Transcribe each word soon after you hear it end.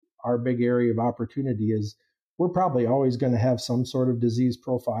our big area of opportunity is we're probably always going to have some sort of disease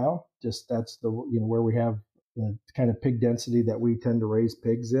profile. Just that's the, where we have the kind of pig density that we tend to raise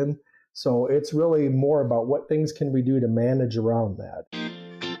pigs in. So it's really more about what things can we do to manage around that.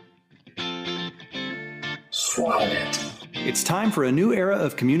 It's time for a new era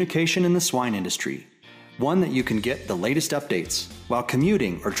of communication in the swine industry. One that you can get the latest updates while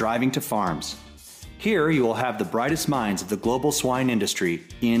commuting or driving to farms. Here you will have the brightest minds of the global swine industry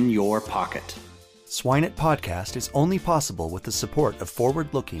in your pocket. Swine It Podcast is only possible with the support of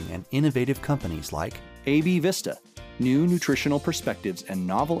forward-looking and innovative companies like AB Vista, new nutritional perspectives and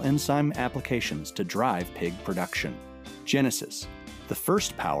novel enzyme applications to drive pig production. Genesis, the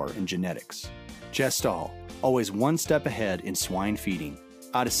first power in genetics. Gestal, always one step ahead in swine feeding.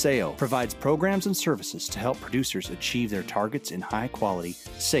 Odiseo provides programs and services to help producers achieve their targets in high quality,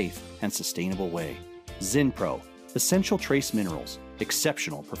 safe, and sustainable way. Zinpro, essential trace minerals,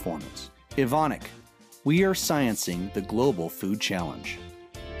 exceptional performance. Evonik, we are sciencing the global food challenge.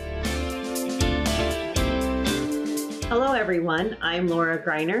 Hello, everyone. I'm Laura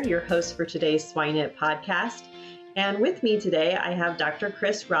Greiner, your host for today's Swine It podcast. And with me today, I have Dr.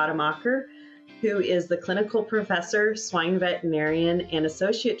 Chris Rademacher, who is the clinical professor, swine veterinarian, and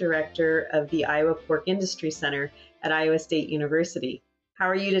associate director of the Iowa Pork Industry Center at Iowa State University. How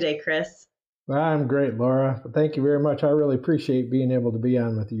are you today, Chris? I'm great, Laura. Thank you very much. I really appreciate being able to be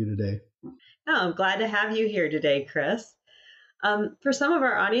on with you today. Oh, I'm glad to have you here today, Chris. For some of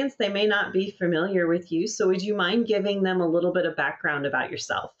our audience, they may not be familiar with you, so would you mind giving them a little bit of background about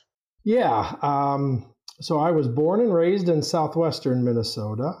yourself? Yeah. So I was born and raised in southwestern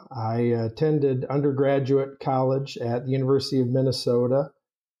Minnesota. I attended undergraduate college at the University of Minnesota,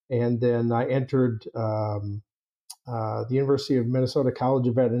 and then I entered the University of Minnesota College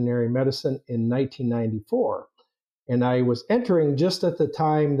of Veterinary Medicine in 1994. And I was entering just at the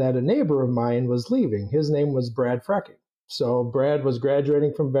time that a neighbor of mine was leaving. His name was Brad Frecking. So Brad was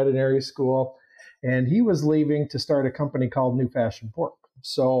graduating from veterinary school, and he was leaving to start a company called New Fashion Pork.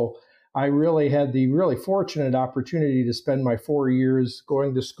 So I really had the really fortunate opportunity to spend my 4 years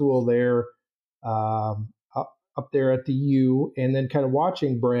going to school there, up there at the U, and then kind of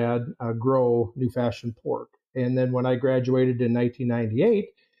watching Brad grow New Fashion Pork. And then when I graduated in 1998,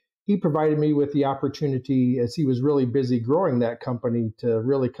 he provided me with the opportunity, as he was really busy growing that company, to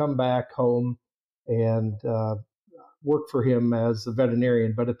really come back home and work for him as a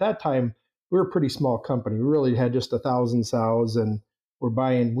veterinarian. But at that time, we were a pretty small company. We really had just 1,000 sows, and we're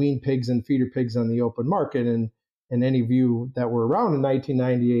buying wean pigs and feeder pigs on the open market. And any of you that were around in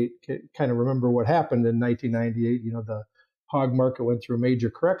 1998 kind of remember what happened in 1998. The hog market went through a major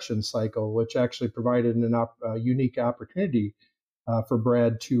correction cycle, which actually provided a unique opportunity for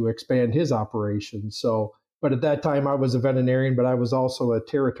Brad to expand his operations. So, but at that time I was a veterinarian, but I was also a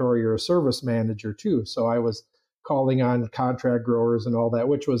territory or a service manager too. So I was calling on contract growers and all that,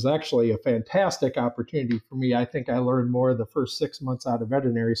 which was actually a fantastic opportunity for me. I think I learned more the first 6 months out of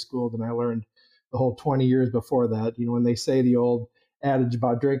veterinary school than I learned the whole 20 years before that. When they say the old adage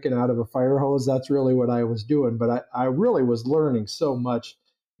about drinking out of a fire hose, that's really what I was doing. But I really was learning so much,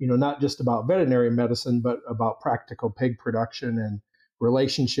 not just about veterinary medicine, but about practical pig production and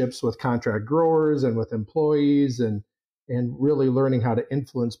relationships with contract growers and with employees, and really learning how to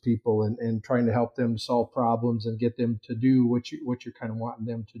influence people and trying to help them solve problems and get them to do what you're kind of wanting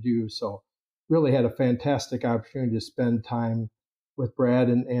them to do. So really had a fantastic opportunity to spend time with Brad,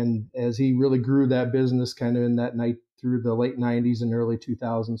 and as he really grew that business kind of in that night through the late 90s and early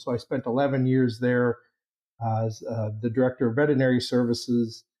 2000s. So I spent 11 years there as the director of veterinary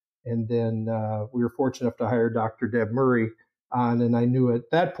services. And then we were fortunate enough to hire Dr. Deb Murray on, and I knew at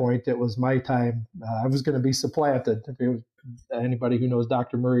that point it was my time. I was going to be supplanted. Anybody who knows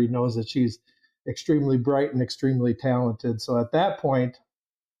Dr. Murray knows that she's extremely bright and extremely talented. So at that point,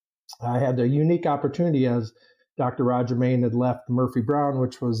 I had a unique opportunity, as Dr. Roger Main had left Murphy Brown,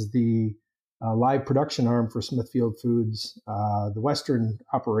 which was the live production arm for Smithfield Foods, the Western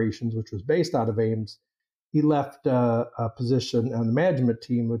operations, which was based out of Ames. He left a position on the management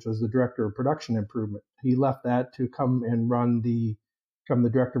team, which was the director of production improvement. He left that to come and become the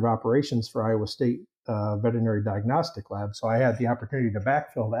director of operations for Iowa State Veterinary Diagnostic Lab. So I had the opportunity to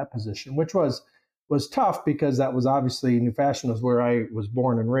backfill that position, which was tough because that was obviously New Fashion was where I was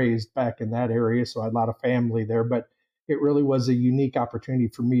born and raised back in that area. So I had a lot of family there, but it really was a unique opportunity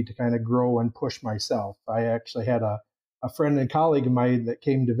for me to kind of grow and push myself. I actually had a friend and colleague of mine that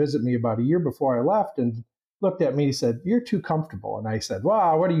came to visit me about a year before I left and looked at me and said, "You're too comfortable." And I said,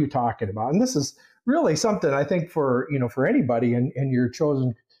 "Wow, what are you talking about?" And this is really something I think for anybody in your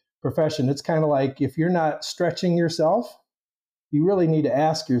chosen profession. It's kind of like if you're not stretching yourself, you really need to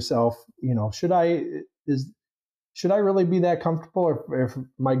ask yourself, should I really be that comfortable? If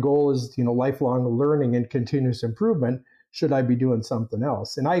my goal is, lifelong learning and continuous improvement, should I be doing something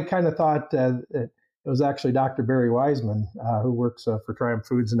else? And I kind of thought it was actually Dr. Barry Wiseman, who works for Triumph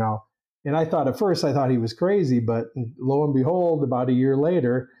Foods now. And I thought at first, he was crazy, but lo and behold, about a year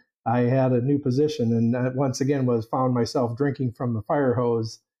later, I had a new position, and once again found myself drinking from the fire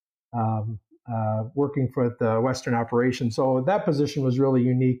hose, working for the Western operation. So that position was really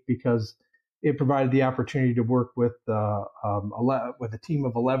unique because it provided the opportunity to work with a team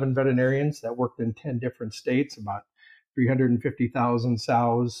of 11 veterinarians that worked in 10 different states, about 350,000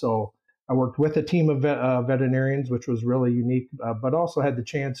 sows. So I worked with a team of veterinarians, which was really unique, but also had the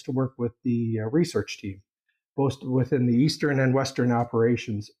chance to work with the research team, both within the Eastern and Western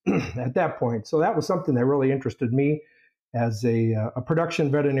operations at that point. So that was something that really interested me as a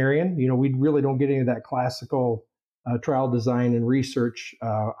production veterinarian. We really don't get into that classical trial design and research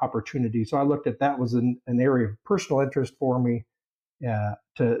opportunity. So I looked at that was an area of personal interest for me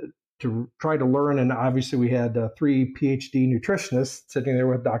to try to learn. And obviously we had 3 PhD nutritionists sitting there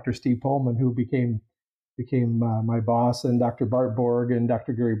with Dr. Steve Pullman, who became my boss, and Dr. Bart Borg and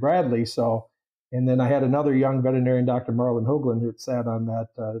Dr. Gary Bradley. So, and then I had another young veterinarian, Dr. Marlon Hoagland, who had sat on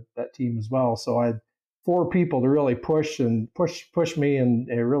that team as well. So I had 4 people to really push me, and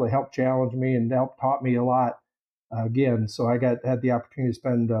it really helped challenge me and helped taught me a lot. Again, so I had the opportunity to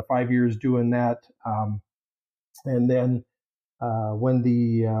spend 5 years doing that, and then when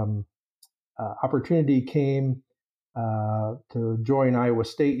the opportunity came to join Iowa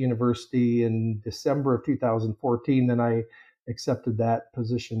State University in December of 2014, then I accepted that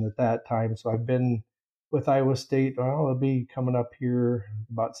position at that time. So I've been with Iowa State, it'll be coming up here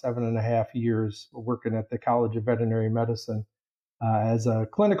about 7.5 years, working at the College of Veterinary Medicine as a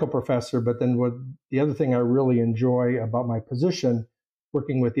clinical professor. But then the other thing I really enjoy about my position,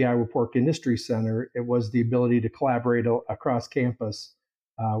 working with the Iowa Pork Industry Center, it was the ability to collaborate across campus,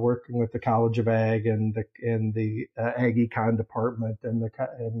 working with the College of Ag and the Ag Econ department and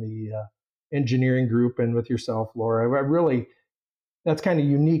the engineering group, and with yourself, Laura. That's kind of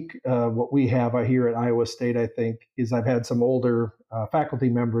unique. What we have here at Iowa State, I think, is I've had some older faculty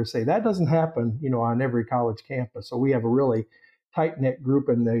members say that doesn't happen, on every college campus. So we have a really tight-knit group,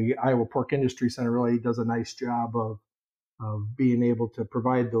 and the Iowa Pork Industry Center really does a nice job of being able to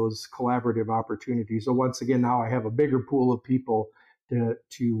provide those collaborative opportunities. So once again, now I have a bigger pool of people to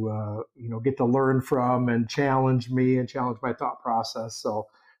get to learn from and challenge me and challenge my thought process. So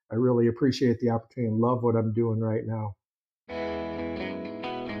I really appreciate the opportunity and love what I'm doing right now.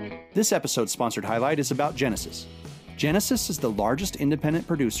 This episode's sponsored highlight is about Genesis. Genesis is the largest independent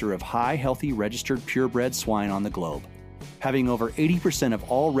producer of high, healthy, registered purebred swine on the globe, having over 80% of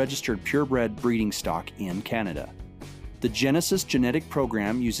all registered purebred breeding stock in Canada. The Genesis genetic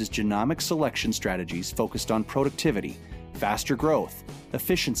program uses genomic selection strategies focused on productivity, faster growth,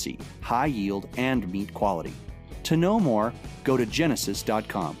 efficiency, high yield, and meat quality. To know more, go to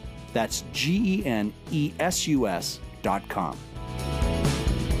genesis.com. That's GENESUS.com.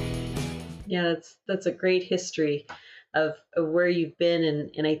 Yeah, that's a great history of where you've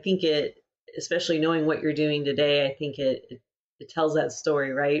been, and I think it, especially knowing what you're doing today, I think it tells that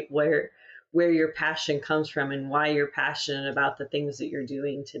story, right? Where your passion comes from and why you're passionate about the things that you're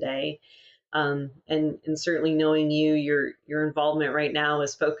doing today. And certainly knowing your involvement right now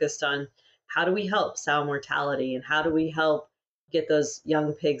is focused on how do we help sow mortality, and how do we help get those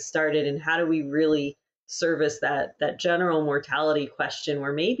young pigs started, and how do we really service that general mortality question,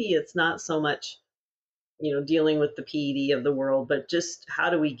 where maybe it's not so much dealing with the PED of the world, but just how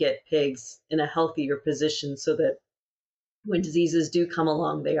do we get pigs in a healthier position so that when diseases do come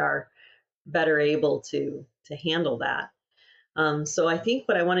along, they are better able to handle that. So I think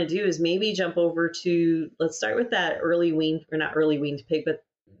what I want to do is maybe jump over to, let's start with that early weaned, or not early weaned pig, but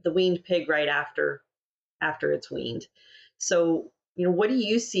the weaned pig right after it's weaned. So, what do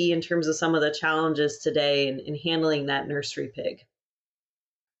you see in terms of some of the challenges today in handling that nursery pig?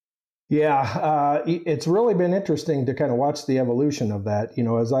 Yeah, it's really been interesting to kind of watch the evolution of that.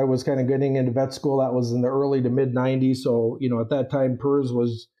 As I was kind of getting into vet school, that was in the early to mid 90s. So, at that time, PRRS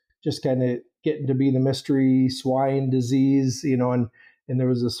was just kind of getting to be the mystery swine disease, and there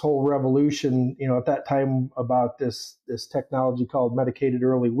was this whole revolution, at that time about this technology called medicated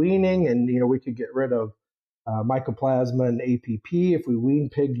early weaning. And, we could get rid of mycoplasma and APP if we wean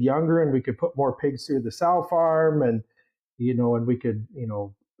pigs younger, and we could put more pigs through the sow farm, and, and we could,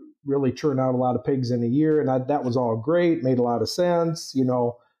 really churn out a lot of pigs in a year. And that was all great, made a lot of sense,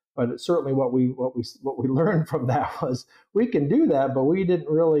 but certainly what we learned from that was we can do that, but we didn't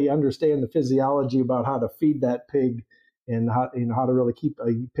really understand the physiology about how to feed that pig, and how to really keep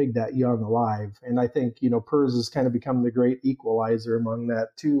a pig that young alive. And I think, PRRS has kind of become the great equalizer among that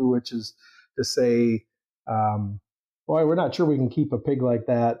too, which is to say, boy, we're not sure we can keep a pig like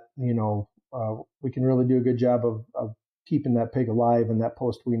that. We can really do a good job of keeping that pig alive in that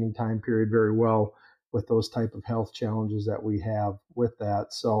post-weaning time period very well with those type of health challenges that we have with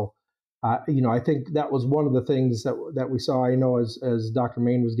that. So, I think that was one of the things that we saw. I know as Dr.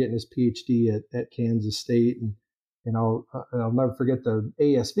 Main was getting his PhD at Kansas State, and I'll never forget the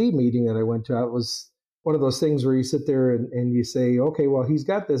ASV meeting that I went to. It was one of those things where you sit there and you say, okay, well, he's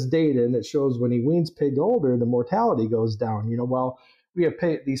got this data and it shows when he weans pig older, the mortality goes down. Well, we have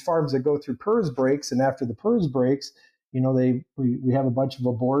these farms that go through PRRS breaks, and after the PRRS breaks, we have a bunch of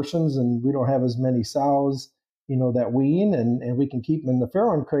abortions and we don't have as many sows, that wean, and we can keep them in the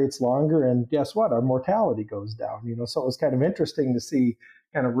farrowing crates longer. And guess what? Our mortality goes down, so it was kind of interesting to see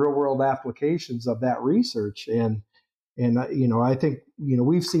kind of real world applications of that research. And I think,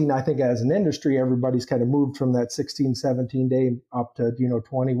 we've seen, I think as an industry, everybody's kind of moved from that 16, 17 day up to,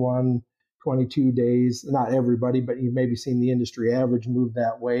 21, 22 days. Not everybody, but you've maybe seen the industry average move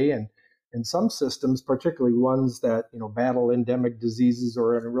that way. And in some systems, particularly ones that, battle endemic diseases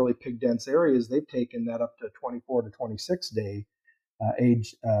or in really pig dense areas, they've taken that up to 24 to 26 day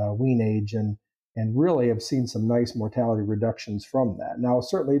wean age, and really have seen some nice mortality reductions from that. Now,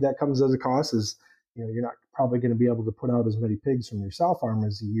 certainly that comes as a cost, is you're not probably going to be able to put out as many pigs from your sow farm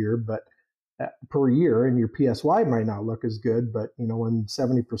as a year, but per year, and your PSY might not look as good. But when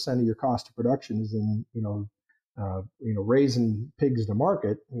 70% of your cost of production is in raising pigs to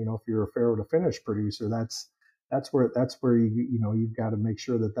market, if you're a farrow to finish producer, that's where you've got to make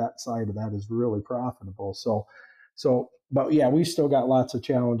sure that side of that is really profitable. But yeah, we've still got lots of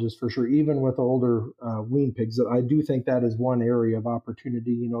challenges for sure, even with older wean pigs. That I do think that is one area of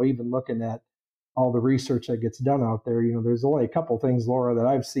opportunity. Even looking at all the research that gets done out there, there's only a couple things, Laura, that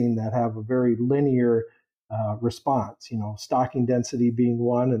I've seen that have a very linear response. Stocking density being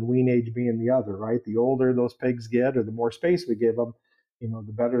one and wean age being the other, right? The older those pigs get, or the more space we give them,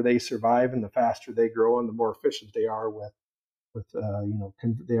 the better they survive and the faster they grow and the more efficient they are with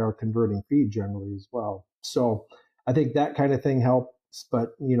they are converting feed generally as well. So I think that kind of thing helps.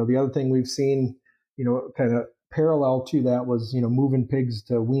 But, the other thing we've seen, kind of parallel to that was, moving pigs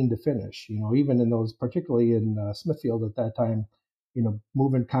to wean to finish, even in those, particularly in Smithfield at that time,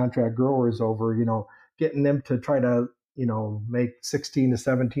 moving contract growers over, getting them to try to, make 16 to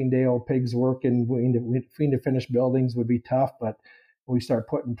 17 day old pigs work in wean to finish buildings would be tough. But we start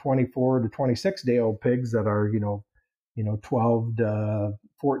putting 24 to 26 day old pigs that are, 12 to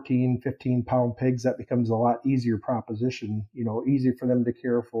 14, 15 pound pigs, that becomes a lot easier proposition, easier for them to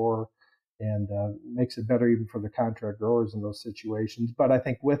care for, and makes it better even for the contract growers in those situations. But I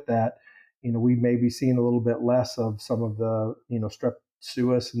think with that, we may be seeing a little bit less of some of the, strep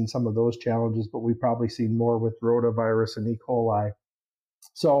suis and some of those challenges, but we've probably seen more with rotavirus and E. coli.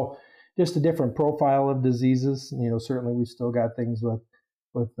 So just a different profile of diseases. Certainly we've still got things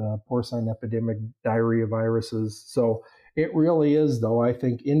with porcine epidemic diarrhea viruses. So it really is, though, I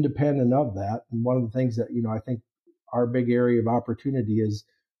think, independent of that. And one of the things that, I think our big area of opportunity is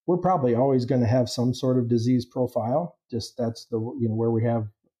we're probably always going to have some sort of disease profile. Just that's the, where we have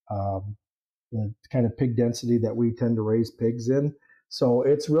the kind of pig density that we tend to raise pigs in. So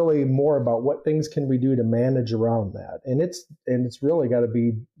it's really more about what things can we do to manage around that. And it's really got to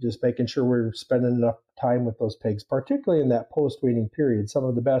be just making sure we're spending enough time with those pigs, particularly in that post-weaning period. Some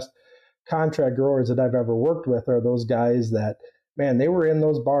of the best contract growers that I've ever worked with are those guys that, man, they were in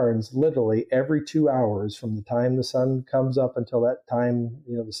those barns literally every 2 hours from the time the sun comes up until that time,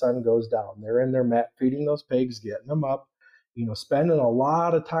 the sun goes down. They're in their mat feeding those pigs, getting them up, spending a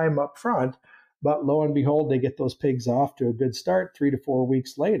lot of time up front. But lo and behold, they get those pigs off to a good start 3 to 4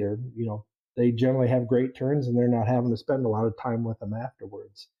 weeks later. They generally have great turns and they're not having to spend a lot of time with them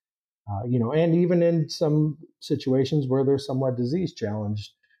afterwards. And even in some situations where they're somewhat disease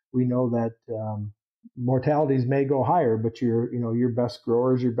challenged, we know that mortalities may go higher, but your best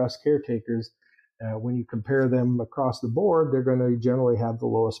growers, your best caretakers, when you compare them across the board, they're going to generally have the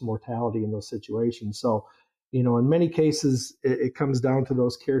lowest mortality in those situations. So, in many cases, it comes down to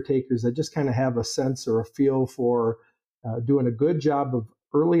those caretakers that just kind of have a sense or a feel for doing a good job of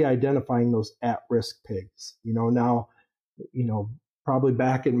early identifying those at-risk pigs. Now, probably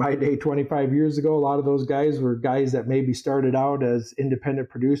back in my day, 25 years ago, a lot of those guys were guys that maybe started out as independent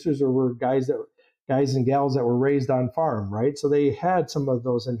producers or were guys and gals that were raised on farm, right? So they had some of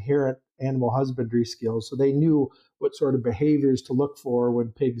those inherent animal husbandry skills. So they knew what sort of behaviors to look for when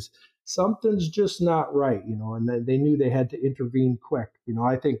pigs, something's just not right, and they knew they had to intervene quick.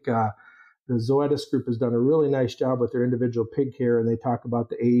 I think the Zoetis group has done a really nice job with their individual pig care, and they talk about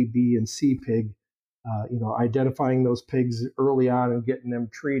the A, B, and C pig, identifying those pigs early on and getting them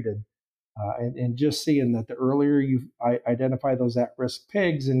treated. And just seeing that the earlier you identify those at-risk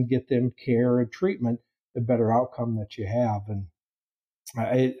pigs and get them care and treatment, the better outcome that you have. And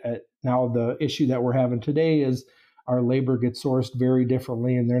now the issue that we're having today is our labor gets sourced very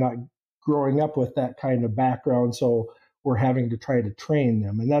differently, and they're not growing up with that kind of background. So we're having to try to train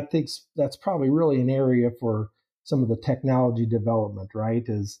them. And that's probably really an area for some of the technology development, right?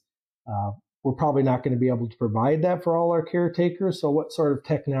 We're probably not going to be able to provide that for all our caretakers. So what sort of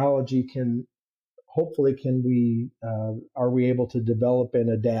technology are we able to develop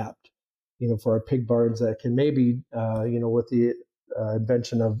and adapt, for our pig barns that can maybe, with the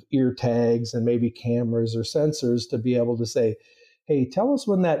invention of ear tags and maybe cameras or sensors to be able to say, hey, tell us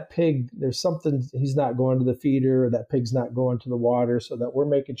when that pig, there's something, he's not going to the feeder, or that pig's not going to the water, so that we're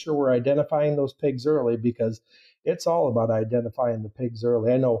making sure we're identifying those pigs early, because it's all about identifying the pigs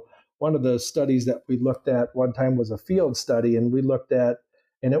early. I know one of the studies that we looked at one time was a field study, and we looked at,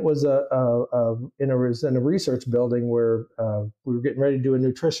 and it was in a research building where we were getting ready to do a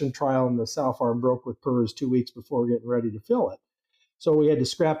nutrition trial, and the sow farm broke with PRRS 2 weeks before getting ready to fill it. So we had to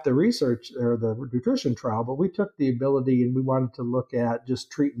scrap the research or the nutrition trial, but we took the ability and we wanted to look at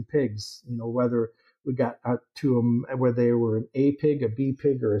just treating pigs, whether we got to them, whether they were an A pig, a B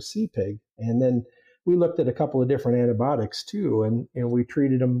pig, or a C pig. And then we looked at a couple of different antibiotics too, and we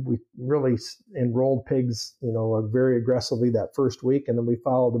treated them. We really enrolled pigs, very aggressively that first week, and then we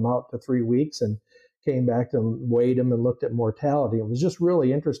followed them out to 3 weeks and came back and weighed them and looked at mortality. It was just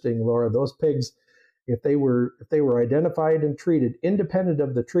really interesting, Laura. Those pigs, if they were identified and treated independent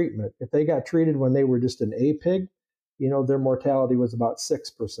of the treatment, if they got treated when they were just an A pig, their mortality was about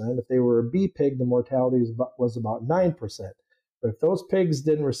 6%. If they were a B pig, the mortality was about 9%. But if those pigs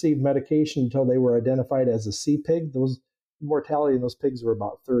didn't receive medication until they were identified as a C pig, those mortality in those pigs were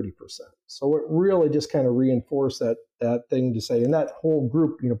about 30%. So it really just kind of reinforced that thing to say, and that whole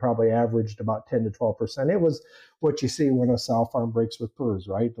group, probably averaged about 10 to 12%. It was what you see when a sow farm breaks with PRRS,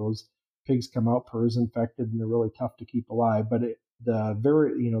 right? Those pigs come out PRRS infected, and they're really tough to keep alive. But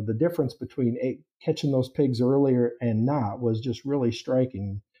the difference between catching those pigs earlier and not was just really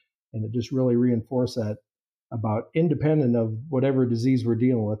striking, and it just really reinforced that about independent of whatever disease we're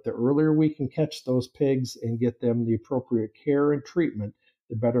dealing with, the earlier we can catch those pigs and get them the appropriate care and treatment,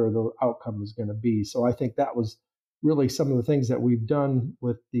 the better the outcome is going to be. So I think that was really some of the things that we've done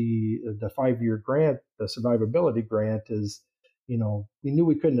with the 5-year grant, the survivability grant, is, we knew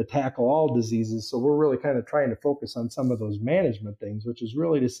we couldn't tackle all diseases. So we're really kind of trying to focus on some of those management things, which is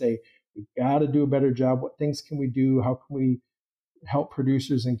really to say, we've got to do a better job. What things can we do? How can we help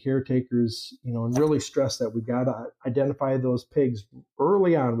producers and caretakers, and really stress that we've got to identify those pigs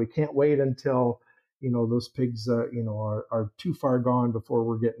early on. We can't wait until, those pigs, are too far gone before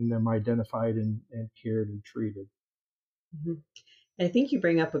we're getting them identified and cared and treated. Mm-hmm. I think you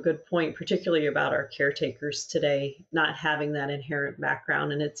bring up a good point, particularly about our caretakers today not having that inherent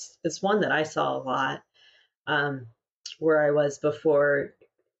background. And it's one that I saw a lot where I was before.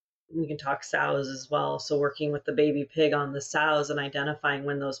 We can talk sows as well. So working with the baby pig on the sows and identifying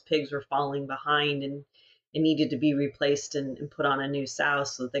when those pigs were falling behind and needed to be replaced and put on a new sow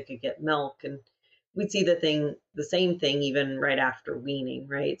so that they could get milk. And we'd see the same thing even right after weaning,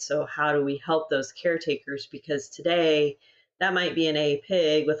 right? So how do we help those caretakers? Because today that might be an A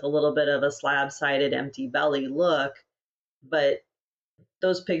pig with a little bit of a slab-sided empty belly look, but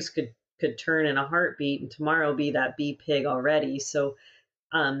those pigs could turn in a heartbeat and tomorrow be that B pig already. So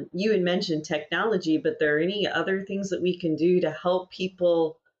you had mentioned technology, but there are any other things that we can do to help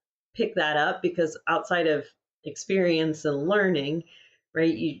people pick that up? Because outside of experience and learning,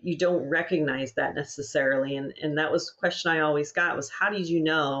 right, you don't recognize that necessarily. And that was a question I always got was, how did you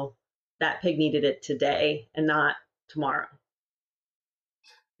know that pig needed it today and not tomorrow?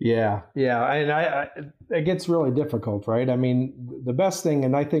 Yeah. And it gets really difficult, right? I mean, the best thing,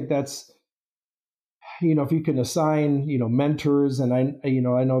 and I think that's, if you can assign, mentors, and I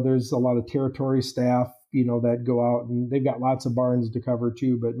know there's a lot of territory staff, that go out and they've got lots of barns to cover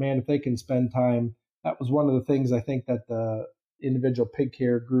too. But man, if they can spend time, that was one of the things I think that the individual pig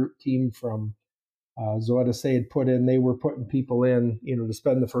care group team from Zoetis had put in. They were putting people in, to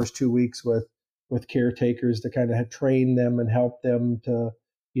spend the first 2 weeks with caretakers to kind of train them and help them to,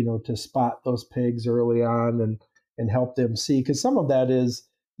 to spot those pigs early on and help them see. Because some of that is,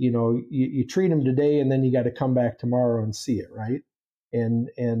 you treat them today and then you got to come back tomorrow and see it, right? And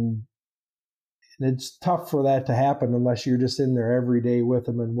it's tough for that to happen unless you're just in there every day with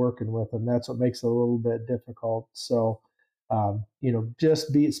them and working with them. That's what makes it a little bit difficult. So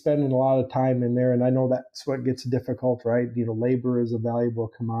just be spending a lot of time in there. And I know that's what gets difficult, right? Labor is a valuable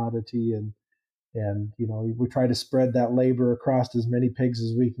commodity, and we try to spread that labor across as many pigs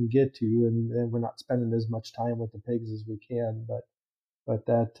as we can get to, and we're not spending as much time with the pigs as we can. But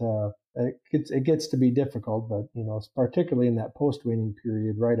that it gets to be difficult. But particularly in that post weaning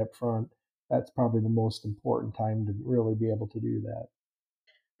period, right up front, that's probably the most important time to really be able to do that.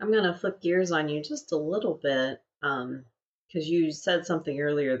 I'm going to flip gears on you just a little bit, because you said something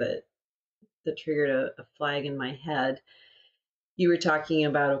earlier that triggered a flag in my head. You were talking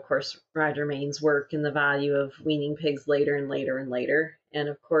about, of course, Roger Main's work and the value of weaning pigs later and later and later. And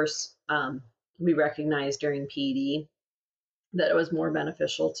of course, we recognized during PD that it was more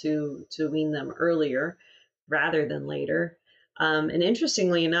beneficial to wean them earlier rather than later. And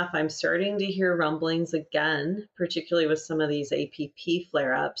interestingly enough, I'm starting to hear rumblings again, particularly with some of these APP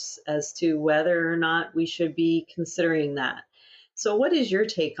flare-ups, as to whether or not we should be considering that. So what is your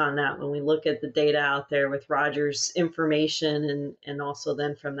take on that when we look at the data out there with Roger's information and also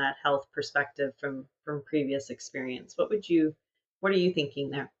then from that health perspective from previous experience? What are you thinking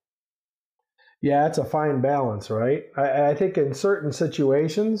there? Yeah, it's a fine balance, right? I think in certain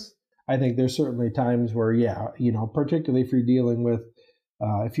situations, I think there's certainly times where, particularly if you're dealing with,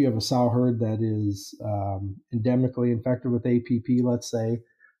 if you have a sow herd that is endemically infected with APP, let's say,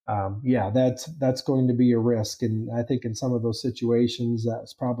 that's going to be a risk. And I think in some of those situations,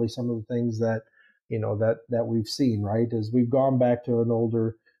 that's probably some of the things that, that we've seen, right? Is we've gone back to an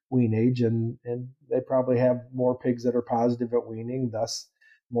older wean age, and they probably have more pigs that are positive at weaning, thus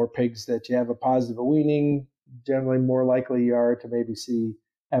more pigs that you have a positive at weaning, generally more likely you are to maybe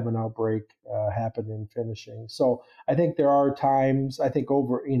have an outbreak happen in finishing. So I think there are times, I think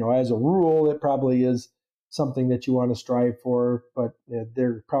as a rule, it probably is something that you want to strive for, but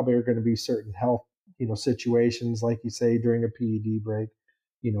there probably are going to be certain health, situations, like you say, during a PED break,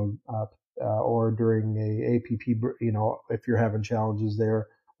 or during a APP, if you're having challenges there,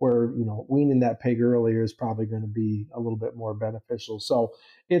 where weaning that pig earlier is probably going to be a little bit more beneficial. So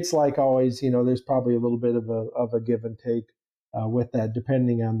it's like always, there's probably a little bit of a give and take with that,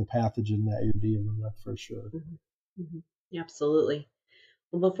 depending on the pathogen that you're dealing with, for sure. Mm-hmm. Mm-hmm. Absolutely.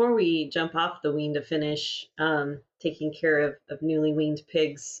 Well, before we jump off the wean to finish, taking care of newly weaned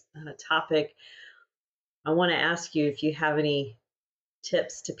pigs topic, I want to ask you if you have any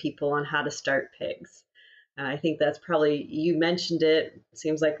tips to people on how to start pigs. I think that's probably, you mentioned it. It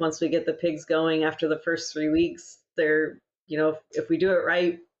seems like once we get the pigs going after the first 3 weeks, they're, if we do it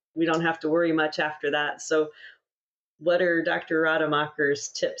right, we don't have to worry much after that. So what are Dr. Rademacher's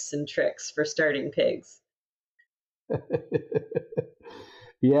tips and tricks for starting pigs?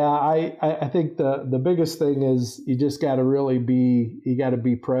 Yeah, I think the biggest thing is you just got to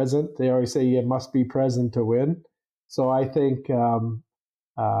be present. They always say you must be present to win. So I think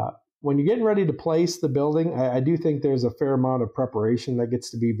when you're getting ready to place the building, I do think there's a fair amount of preparation that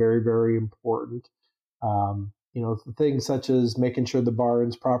gets to be very, very important. Things such as making sure the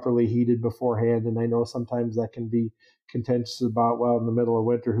barn's properly heated beforehand. And I know sometimes that can be contentious about, well, in the middle of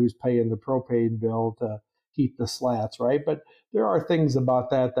winter, who's paying the propane bill to heat the slats, right? But there are things about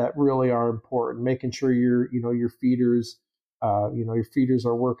that really are important. Making sure your feeders, your feeders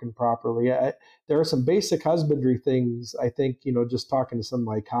are working properly. There are some basic husbandry things. I think, just talking to some of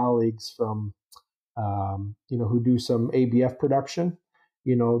my colleagues from, who do some ABF production,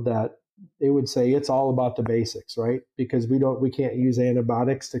 that they would say it's all about the basics, right? Because we can't use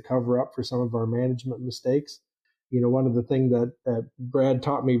antibiotics to cover up for some of our management mistakes. One of the things that Brad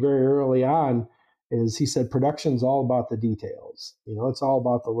taught me very early on is he said production's all about the details. It's all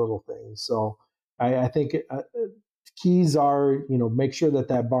about the little things. So I think keys are, make sure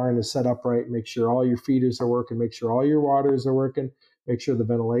that barn is set up right, make sure all your feeders are working, make sure all your waters are working, make sure the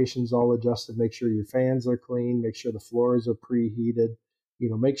ventilation's all adjusted, make sure your fans are clean, make sure the floors are preheated,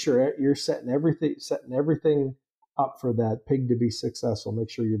 make sure you're setting everything up for that pig to be successful. Make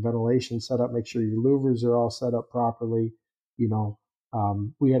sure your ventilation's set up, make sure your louvers are all set up properly.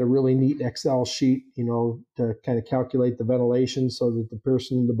 We had a really neat Excel sheet, to kind of calculate the ventilation so that the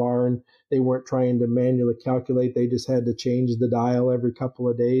person in the barn, they weren't trying to manually calculate. They just had to change the dial every couple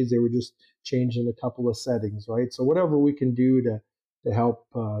of days. They were just changing a couple of settings, right? So whatever we can do to help,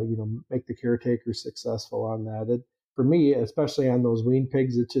 make the caretaker successful on that. For me, especially on those wean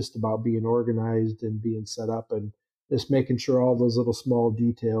pigs, it's just about being organized and being set up and just making sure all those little small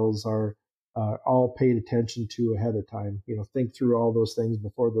details are all paid attention to ahead of time. Think through all those things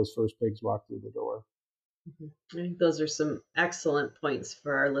before those first pigs walk through the door. Mm-hmm. I think those are some excellent points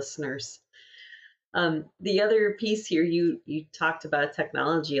for our listeners. The other piece here, you talked about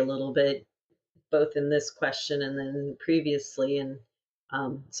technology a little bit. both in this question and then previously. And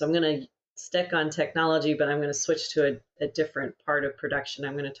so I'm going to stick on technology, but I'm going to switch to a different part of production.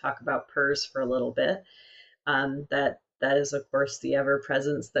 I'm going to talk about PRRS for a little bit. That is, of course, the ever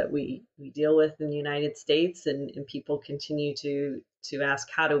presence that we deal with in the United States, and people continue to ask,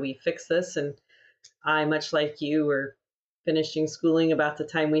 how do we fix this? And I, much like you, were finishing schooling about the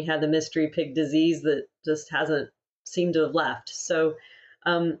time we had the mystery pig disease that just hasn't seemed to have left. So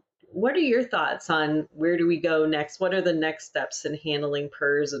what are your thoughts on where do we go next? What are the next steps in handling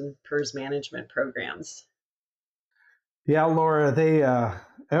PRRS and PRRS management programs? Yeah, Laura,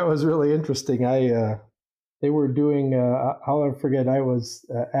 that was really interesting. They were doing, I'll never forget, I was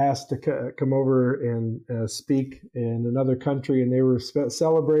asked to come over and speak in another country, and they were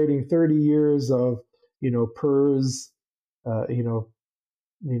celebrating 30 years of, PRRS,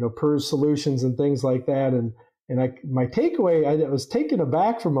 PRRS solutions and things like that. And my takeaway, I was taken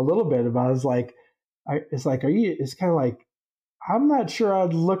aback from a little bit about, it's kind of like, I'm not sure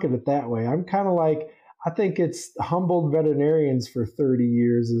I'd look at it that way. I'm kind of like, I think it's humbled veterinarians for 30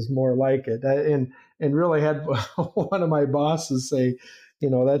 years is more like it. And really had one of my bosses say,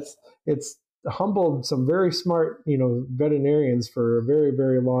 it's humbled some very smart, veterinarians for a very,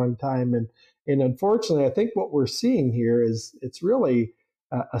 very long time. And unfortunately, I think what we're seeing here is it's really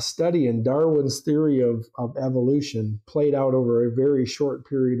a study in Darwin's theory of evolution played out over a very short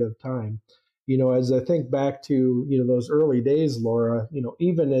period of time. As I think back to, those early days, Laura,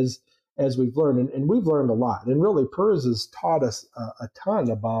 even as we've learned, and we've learned a lot, and really PRRS has taught us a ton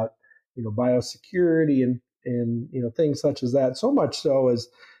about, biosecurity and things such as that. So much so as,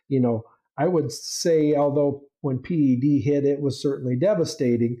 I would say, although when PED hit, it was certainly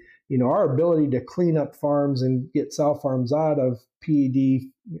devastating. Our ability to clean up farms and get sow farms out of PED,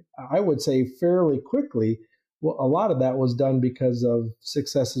 I would say fairly quickly. Well, a lot of that was done because of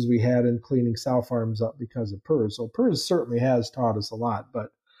successes we had in cleaning sow farms up because of PRRS. So PRRS certainly has taught us a lot, but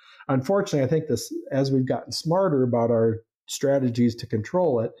unfortunately, I think this, as we've gotten smarter about our strategies to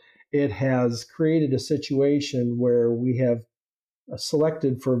control it, it has created a situation where we have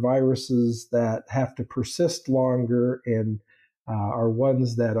selected for viruses that have to persist longer and are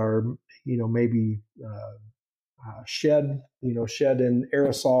ones that are, maybe shed in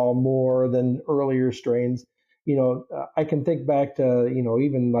aerosol more than earlier strains. I can think back to,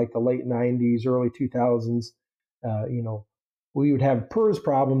 even like the late 90s, early 2000s, we would have PRRS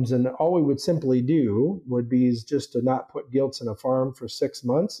problems, and all we would simply do would be is just to not put gilts in a farm for 6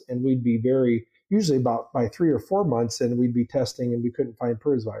 months, and we'd be usually about by 3 or 4 months, and we'd be testing, and we couldn't find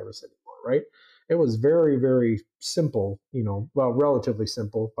PRRS virus anymore, right? It was very, very simple, relatively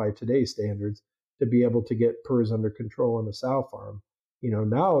simple by today's standards, to be able to get PRRS under control in a sow farm.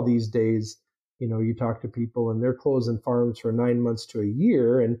 Now these days, you talk to people and they're closing farms for 9 months to a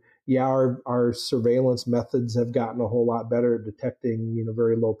year, and yeah, our surveillance methods have gotten a whole lot better at detecting,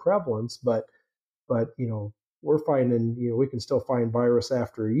 very low prevalence, but we're finding, we can still find virus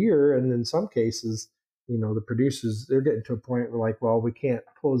after a year. And in some cases, the producers, they're getting to a point where like, well, we can't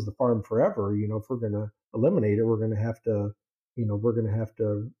close the farm forever. If we're going to eliminate it, we're going to have to, we're going to have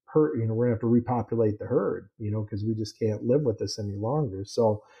to we're going to have to repopulate the herd, because we just can't live with this any longer.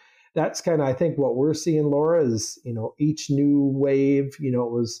 So that's kind of, I think, what we're seeing, Laura, is, each new wave, it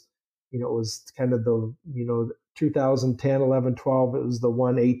was kind of the, 2010, 11, 12, it was the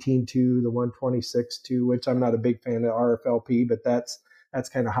 118.2, the 126.2, which I'm not a big fan of RFLP, but that's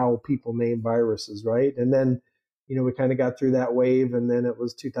kind of how people name viruses, right? And then, we kind of got through that wave, and then it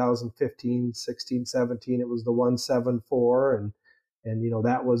was 2015, 16, 17, it was the 174, and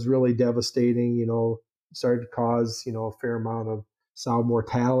that was really devastating, started to cause, a fair amount of sow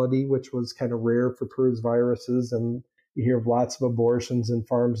mortality, which was kind of rare for PRRS viruses. And you hear of lots of abortions in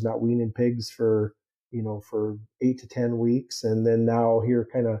farms not weaning pigs for 8 to 10 weeks. And then now here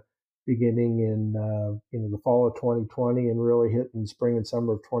kind of beginning in, the fall of 2020 and really hitting spring and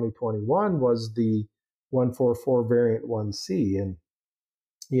summer of 2021 was the 144 variant 1C. And,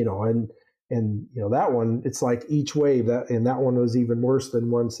 that one, it's like each wave that one was even worse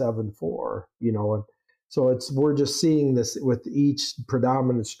than 174, and so we're just seeing this with each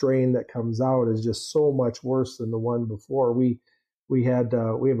predominant strain that comes out is just so much worse than the one before. We have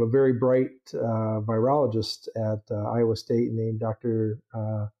a very bright virologist at Iowa State named Dr.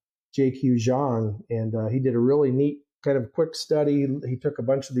 J.Q. Zhang, and he did a really neat kind of quick study. He took a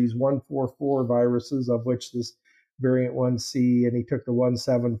bunch of these 144 viruses, of which this variant 1C, and he took the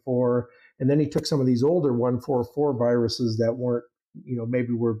 174, and then he took some of these older 144 viruses that weren't,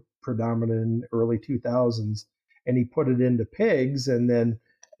 maybe were predominant in early 2000s, and he put it into pigs, and then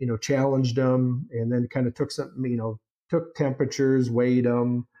challenged them, and then kind of took some, took temperatures, weighed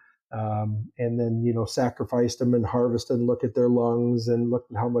them, and then, sacrificed them and harvested and looked at their lungs and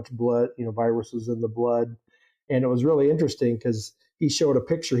looked at how much blood, virus was in the blood. And it was really interesting because he showed a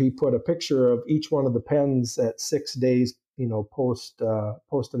picture. He put a picture of each one of the pens at 6 days, post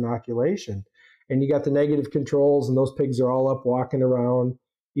inoculation. And you got the negative controls, and those pigs are all up walking around.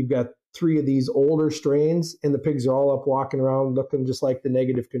 You've got 3 of these older strains, and the pigs are all up walking around looking just like the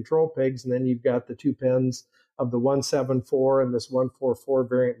negative control pigs. And then you've got the 2 pens of the 174 and this 144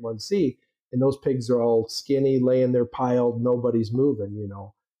 variant 1C. And those pigs are all skinny, laying there piled, nobody's moving,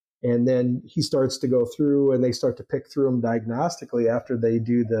 And then he starts to go through, and they start to pick through them diagnostically after they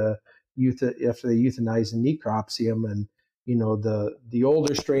do after they euthanize and necropsy them. And, the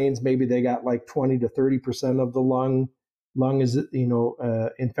older strains, maybe they got like 20 to 30% of the lung is,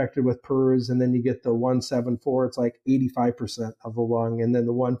 infected with PRRS. And then you get the 174, it's like 85% of the lung. And then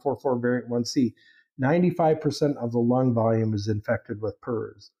the 144 variant 1C, 95% of the lung volume is infected with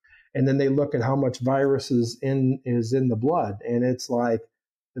PRRS. And then they look at how much virus is in the blood. And it's like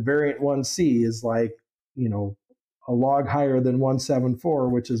the variant 1C is like, a log higher than 174,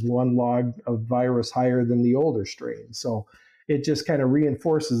 which is 1 log of virus higher than the older strain. So it just kind of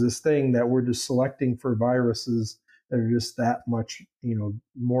reinforces this thing that we're just selecting for viruses that are just that much,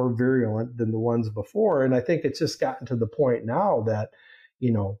 more virulent than the ones before. And I think it's just gotten to the point now that,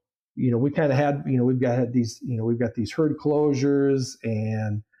 we kind of had, we've got these herd closures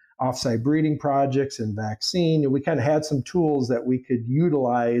and offsite breeding projects and vaccine. And we kind of had some tools that we could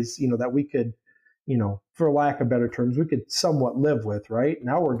utilize, that we could, for lack of better terms, we could somewhat live with, right?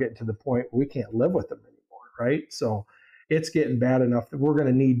 Now we're getting to the point where we can't live with them anymore, right? So it's getting bad enough that we're going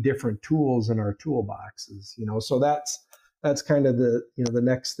to need different tools in our toolboxes, so that's kind of the, the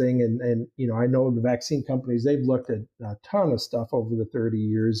next thing. And, I know the vaccine companies, they've looked at a ton of stuff over the 30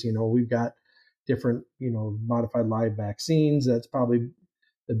 years. We've got different, modified live vaccines. That's probably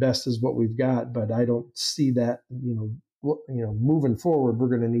the best is what we've got, but I don't see that, moving forward, we're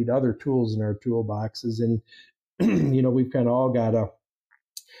going to need other tools in our toolboxes. And, we've kind of all got a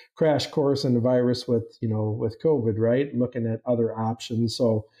crash course in the virus with COVID, right? Looking at other options.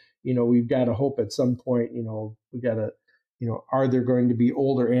 So, we've got to hope at some point, we got to, are there going to be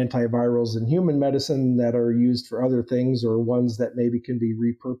older antivirals in human medicine that are used for other things, or ones that maybe can be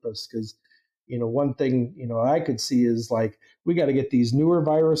repurposed? Because, one thing, I could see is like, we got to get these newer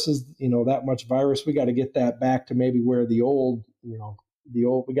viruses, that much virus, we got to get that back to maybe where the old,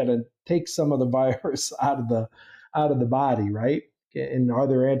 we got to take some of the virus out of the body, right? And are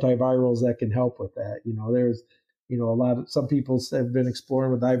there antivirals that can help with that? There's, some people have been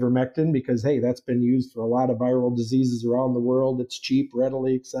exploring with ivermectin because, hey, that's been used for a lot of viral diseases around the world. It's cheap,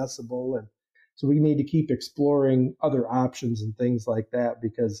 readily accessible. And so we need to keep exploring other options and things like that,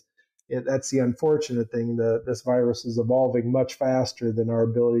 because that's the unfortunate thing. This virus is evolving much faster than our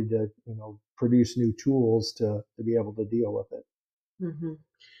ability to, produce new tools to be able to deal with it. Mm-hmm.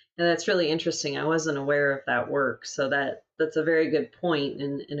 And that's really interesting. I wasn't aware of that work. So that's a very good point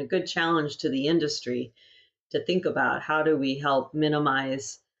and a good challenge to the industry to think about. How do we help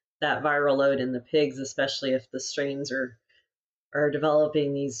minimize that viral load in the pigs, especially if the strains are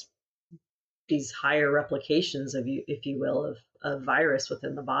developing these higher replications of if you will, of virus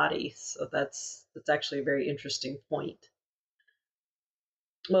within the body. So that's actually a very interesting point.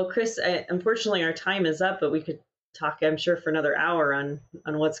 Well, Chris, unfortunately our time is up, but we could talk, I'm sure, for another hour on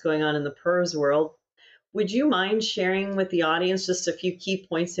what's going on in the PRRS world. Would you mind sharing with the audience just a few key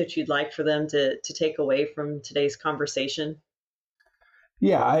points that you'd like for them to take away from today's conversation?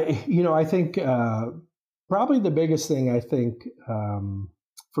 Yeah, I think probably the biggest thing I think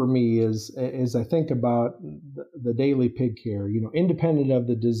for me is I think about the daily pig care, independent of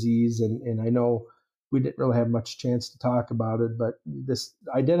the disease. And I know we didn't really have much chance to talk about it, but this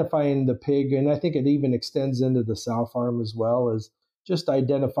identifying the pig, and I think it even extends into the sow farm as well, is just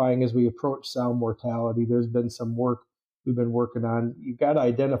identifying as we approach sow mortality. There's been some work we've been working on. You've got to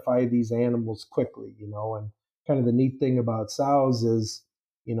identify these animals quickly, and kind of the neat thing about sows is,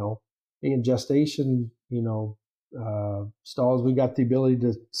 in gestation, stalls, we got the ability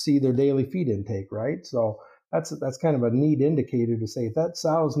to see their daily feed intake, right? So that's kind of a neat indicator to say if that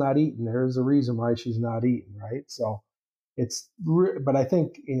sow's not eating, there's a reason why she's not eating, right? So but I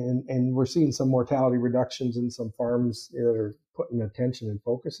think, and we're seeing some mortality reductions in some farms that are putting attention and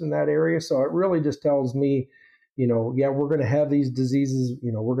focus in that area. So it really just tells me, we're going to have these diseases,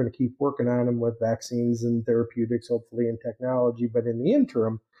 we're going to keep working on them with vaccines and therapeutics, hopefully, and technology. But in the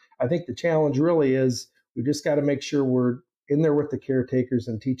interim, I think the challenge really is we just got to make sure we're in there with the caretakers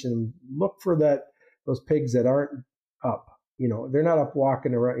and teaching them, look for those pigs that aren't up. They're not up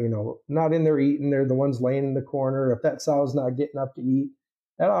walking around, not in there eating. They're the ones laying in the corner. If that sow's not getting up to eat,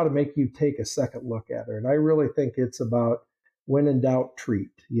 that ought to make you take a second look at her. And I really think it's about when in doubt, treat.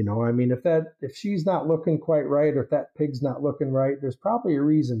 I mean, if she's not looking quite right, or if that pig's not looking right, there's probably a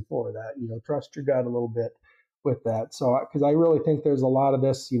reason for that. Trust your gut a little bit with that. So, because I really think there's a lot of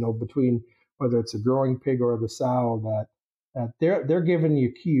this, between whether it's a growing pig or the sow, that they're giving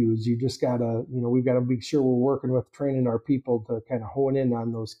you cues. You just gotta, we've got to be sure we're working with training our people to kind of hone in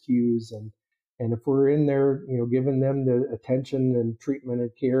on those cues. And if we're in there, giving them the attention and treatment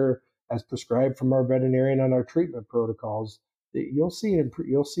and care as prescribed from our veterinarian on our treatment protocols, you'll see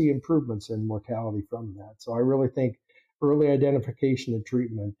improvements in mortality from that. So I really think early identification and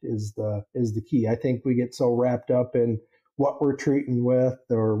treatment is the key. I think we get so wrapped up in what we're treating with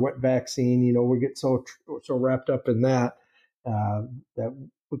or what vaccine, we get so wrapped up in that that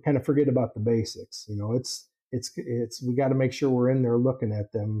we kind of forget about the basics. It's we got to make sure we're in there looking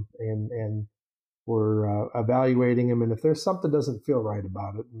at them and we're evaluating them. And if there's something doesn't feel right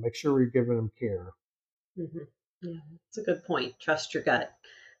about it, make sure we're giving them care. Mm-hmm. Yeah, that's a good point. Trust your gut,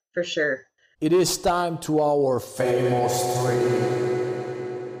 for sure. It is time to our famous three.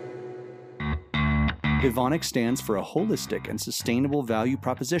 Evonik stands for a holistic and sustainable value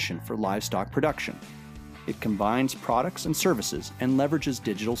proposition for livestock production. It combines products and services and leverages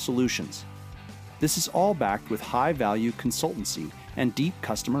digital solutions. This is all backed with high-value consultancy and deep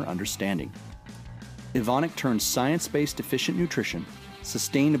customer understanding. Evonik turns science-based efficient nutrition,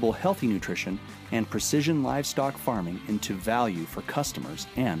 sustainable healthy nutrition, and precision livestock farming into value for customers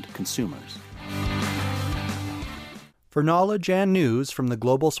and consumers. For knowledge and news from the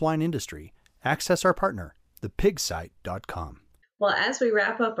global swine industry, access our partner, thepigsite.com. Well, as we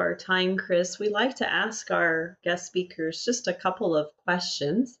wrap up our time, Chris, we like to ask our guest speakers just a couple of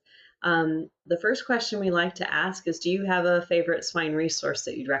questions. The first question we like to ask is, do you have a favorite swine resource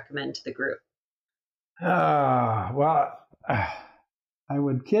that you'd recommend to the group? I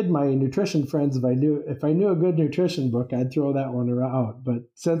would kid my nutrition friends if I knew a good nutrition book, I'd throw that one out. But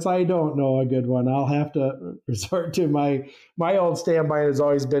since I don't know a good one, I'll have to resort to my old standby has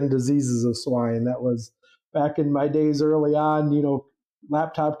always been Diseases of Swine. That was back in my days early on.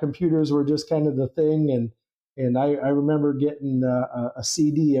 Laptop computers were just kind of the thing, and I remember getting a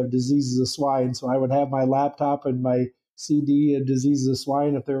CD of Diseases of Swine. So I would have my laptop and my CD of Diseases of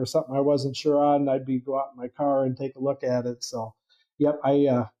Swine. If there was something I wasn't sure on, I'd go out in my car and take a look at it. So, yep,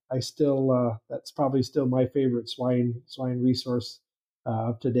 I still that's probably still my favorite swine resource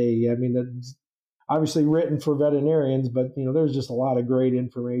of today. I mean, it's obviously written for veterinarians, but there's just a lot of great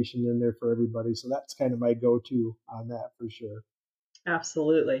information in there for everybody. So that's kind of my go-to on that for sure.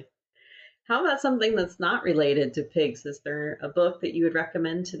 Absolutely. How about something that's not related to pigs? Is there a book that you would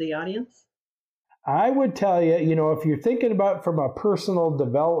recommend to the audience? I would tell you, if you're thinking about from a personal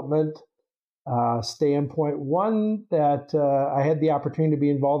development standpoint, one that I had the opportunity to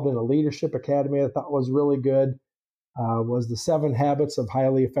be involved in a leadership academy I thought was really good was The 7 Habits of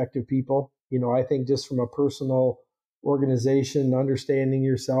Highly Effective People. I think just from a personal organization, understanding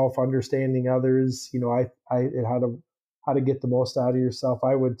yourself, understanding others, how to get the most out of yourself.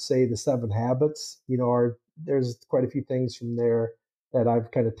 I would say The 7 Habits, there's quite a few things from there that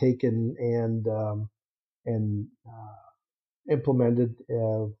I've kind of taken and implemented,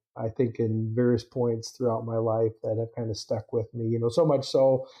 I think, in various points throughout my life that have kind of stuck with me. So much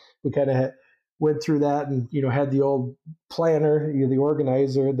so we kind of went through that and had the old planner, the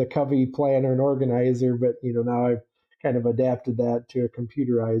organizer, the Covey planner and organizer, but now I've kind of adapted that to a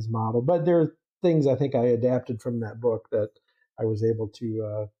computerized model. But there are things I think I adapted from that book that I was able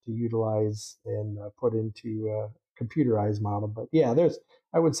to utilize and put into a computerized model. But yeah,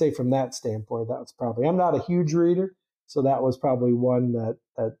 I would say from that standpoint, that was probably, I'm not a huge reader, so that was probably one that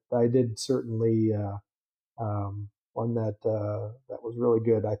I did certainly, one that was really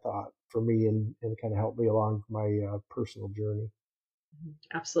good, I thought, for me and kind of helped me along my personal journey.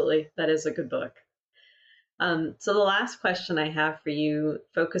 Absolutely. That is a good book. So the last question I have for you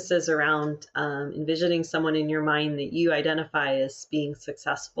focuses around envisioning someone in your mind that you identify as being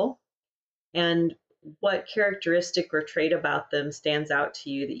successful, and what characteristic or trait about them stands out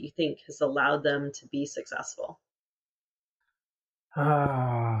to you that you think has allowed them to be successful?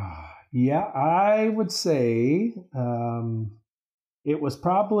 Yeah, I would say it was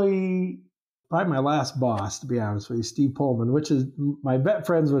probably my last boss, to be honest with you, Steve Pullman, which is my vet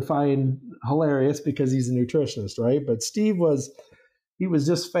friends would find hilarious because he's a nutritionist, right? But Steve was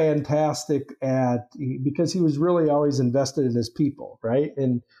just fantastic because he was really always invested in his people, right?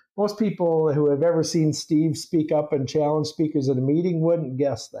 And most people who have ever seen Steve speak up and challenge speakers at a meeting wouldn't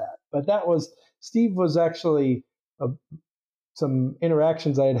guess that. But Steve was actually some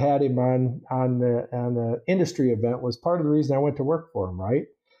interactions I had had him on the industry event was part of the reason I went to work for him, right?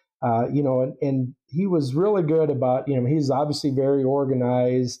 And he was really good about, he's obviously very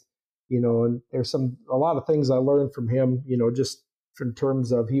organized, and there's a lot of things I learned from him, just in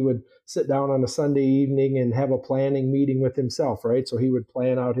terms of he would sit down on a Sunday evening and have a planning meeting with himself, right? So he would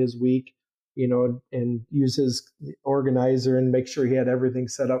plan out his week, and use his organizer and make sure he had everything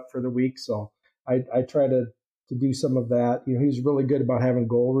set up for the week. So I try to do some of that. He's really good about having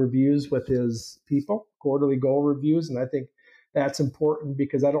goal reviews with his people, quarterly goal reviews. And I think that's important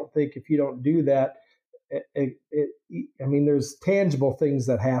because I don't think if you don't do that, there's tangible things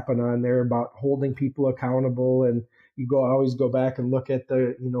that happen on there about holding people accountable, and you always go back and look at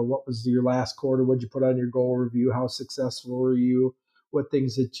what was your last quarter, what'd you put on your goal review, how successful were you, what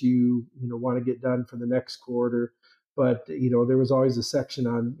things that you want to get done for the next quarter. But there was always a section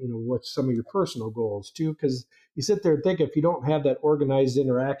on what's some of your personal goals too, because you sit there and think if you don't have that organized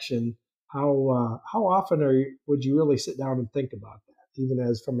interaction, how often would you really sit down and think about that, even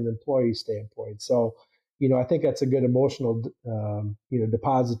as from an employee standpoint? So I think that's a good emotional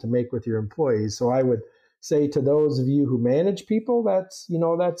deposit to make with your employees. So I would say to those of you who manage people, that's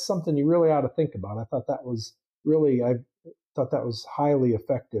something you really ought to think about. I thought that was highly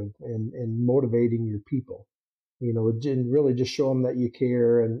effective in motivating your people, and really just show them that you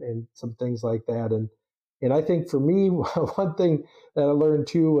care and some things like that. And I think for me, one thing that I learned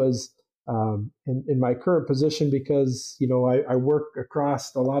too was in my current position, because, I work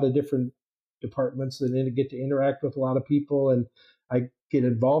across a lot of different departments and then get to interact with a lot of people, and I get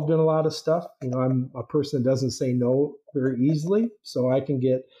involved in a lot of stuff. I'm a person that doesn't say no very easily, so I can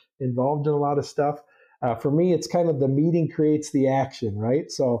get involved in a lot of stuff. For me, it's kind of the meeting creates the action, right?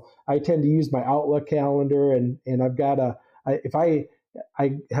 So I tend to use my Outlook calendar, and I've got I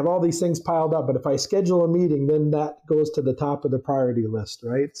have all these things piled up, but if I schedule a meeting, then that goes to the top of the priority list,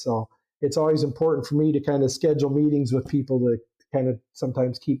 right? So it's always important for me to kind of schedule meetings with people to kind of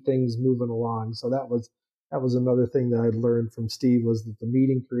sometimes keep things moving along. So that was another thing that I learned from Steve, was that the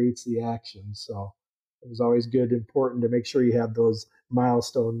meeting creates the action. So it was always important to make sure you have those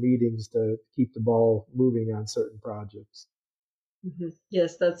milestone meetings to keep the ball moving on certain projects. Mm-hmm.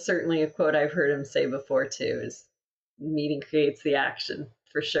 Yes, that's certainly a quote I've heard him say before too, is meeting creates the action,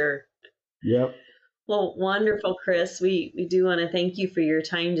 for sure. Yep. Well, wonderful, Chris. We do want to thank you for your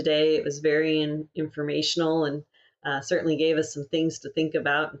time today. It was very informational, and certainly gave us some things to think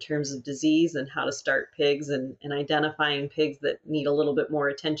about in terms of disease and how to start pigs, and identifying pigs that need a little bit more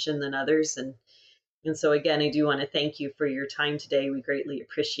attention than others. And so again, I do want to thank you for your time today. We greatly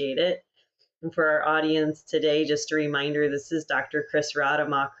appreciate it. And for our audience today, just a reminder, this is Dr. Chris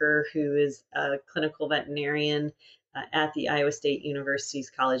Rademacher, who is a clinical veterinarian at the Iowa State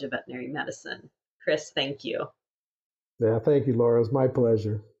University's College of Veterinary Medicine. Chris, thank you. Yeah, thank you, Laura. It's my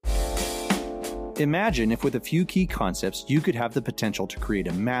pleasure. Imagine if with a few key concepts, you could have the potential to create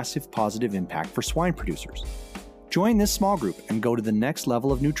a massive positive impact for swine producers. Join this small group and go to the next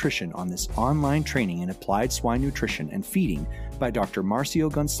level of nutrition on this online training in applied swine nutrition and feeding by Dr. Marcio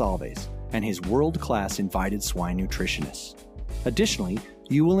Gonçalves and his world-class invited swine nutritionists. Additionally,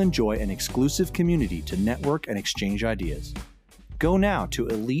 you will enjoy an exclusive community to network and exchange ideas. Go now to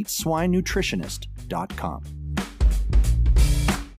eliteswinenutritionist.com.